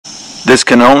This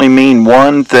can only mean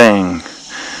one thing.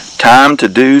 Time to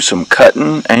do some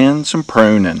cutting and some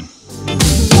pruning.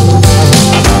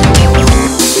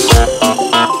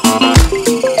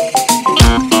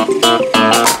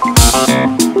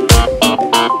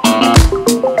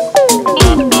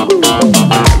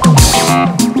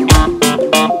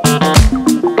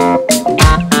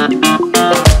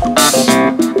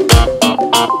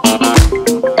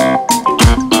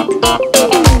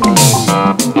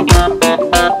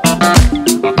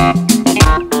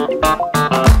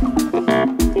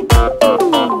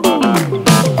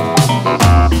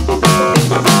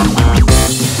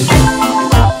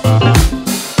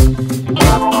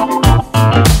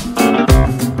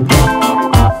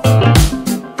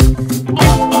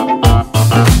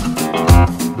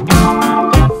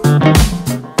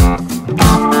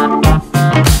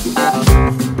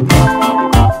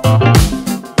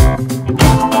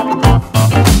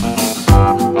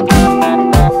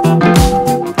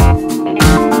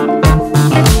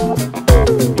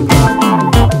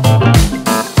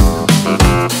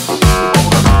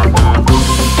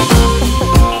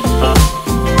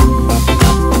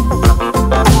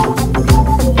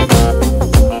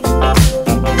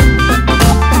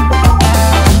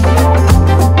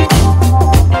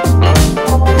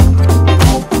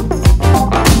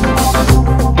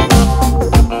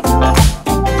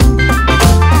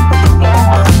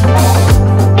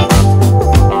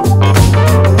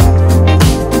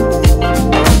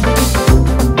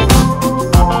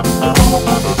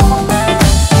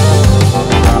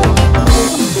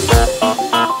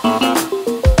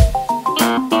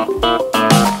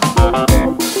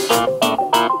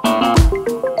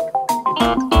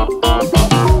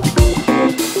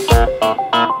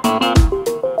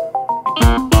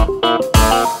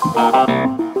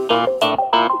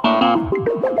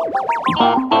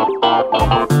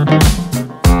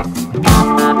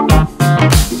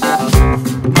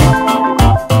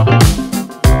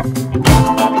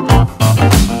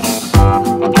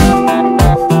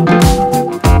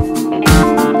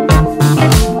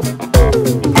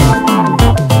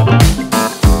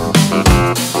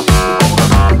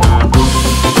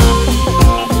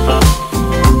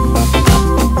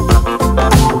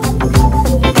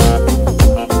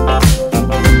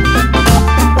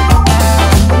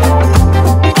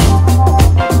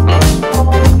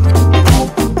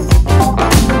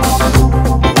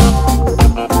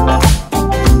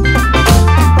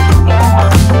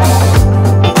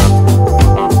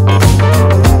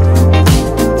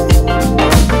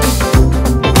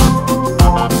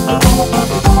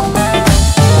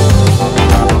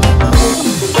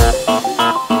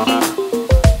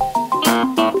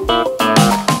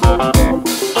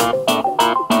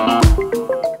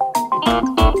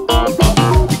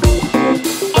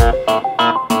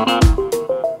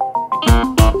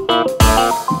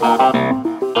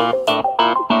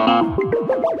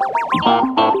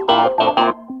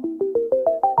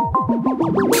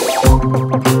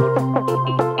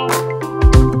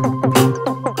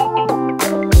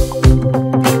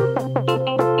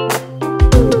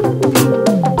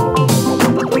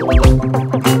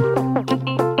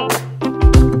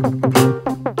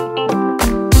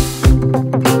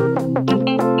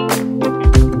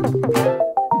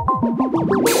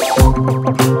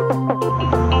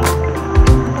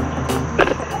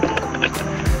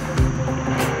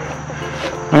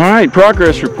 Alright,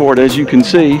 progress report. As you can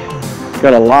see,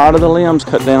 got a lot of the limbs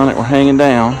cut down that were hanging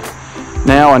down.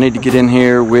 Now I need to get in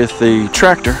here with the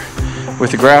tractor,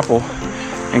 with the grapple,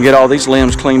 and get all these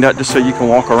limbs cleaned up just so you can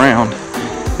walk around.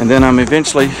 And then I'm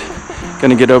eventually going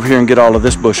to get over here and get all of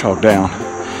this bush hog down.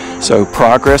 So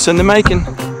progress in the making.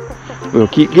 We'll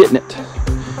keep getting it.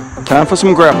 Time for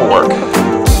some grapple work.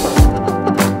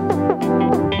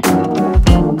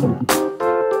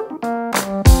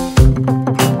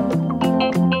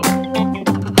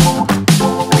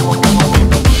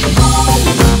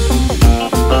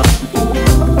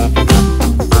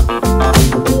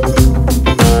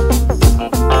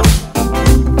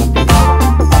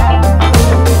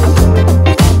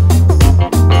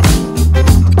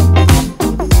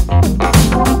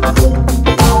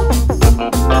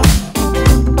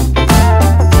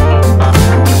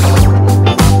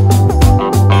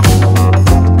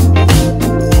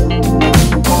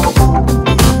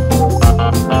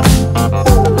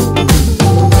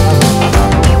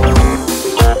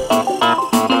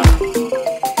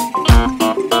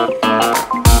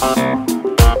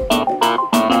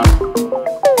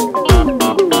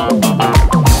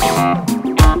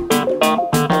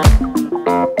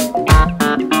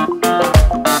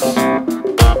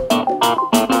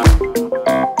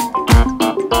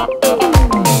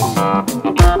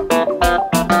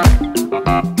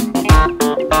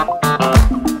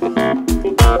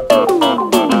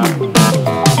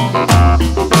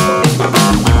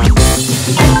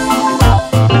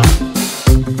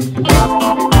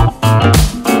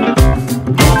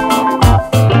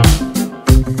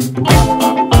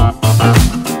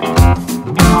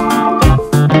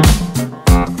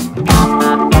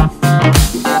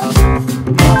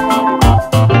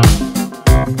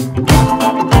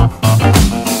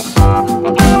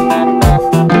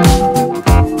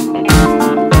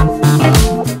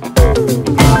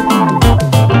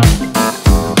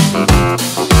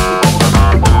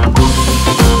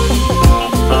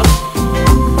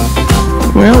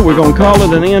 we're gonna call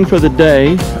it an end for the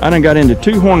day. I done got into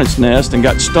 2 hornets' nests and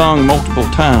got stung multiple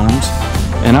times,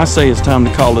 and I say it's time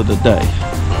to call it a day.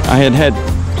 I had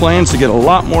plans to get a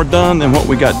lot more done than what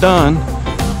we got done,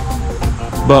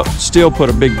 but still put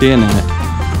a big dent in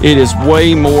it. It is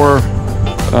way more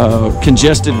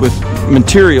congested with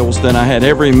materials than I had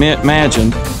ever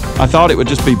imagined. I thought it would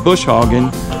just be bush hogging,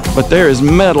 but there is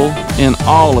metal in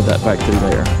all of that back through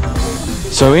there.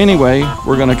 So anyway,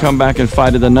 we're gonna come back and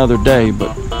fight it another day,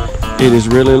 but it is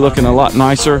really looking a lot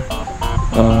nicer.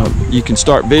 You can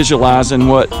start visualizing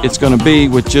what it's gonna be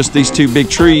with just these 2 big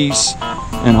trees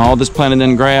and all this planted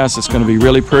in grass. It's gonna be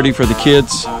really pretty for the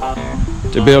kids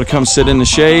to be able to come sit in the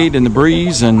shade, in the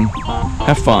breeze, and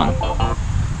have fun.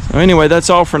 So anyway, that's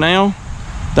all for now.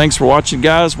 Thanks for watching,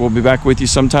 guys. We'll be back with you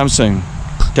sometime soon.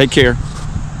 Take care.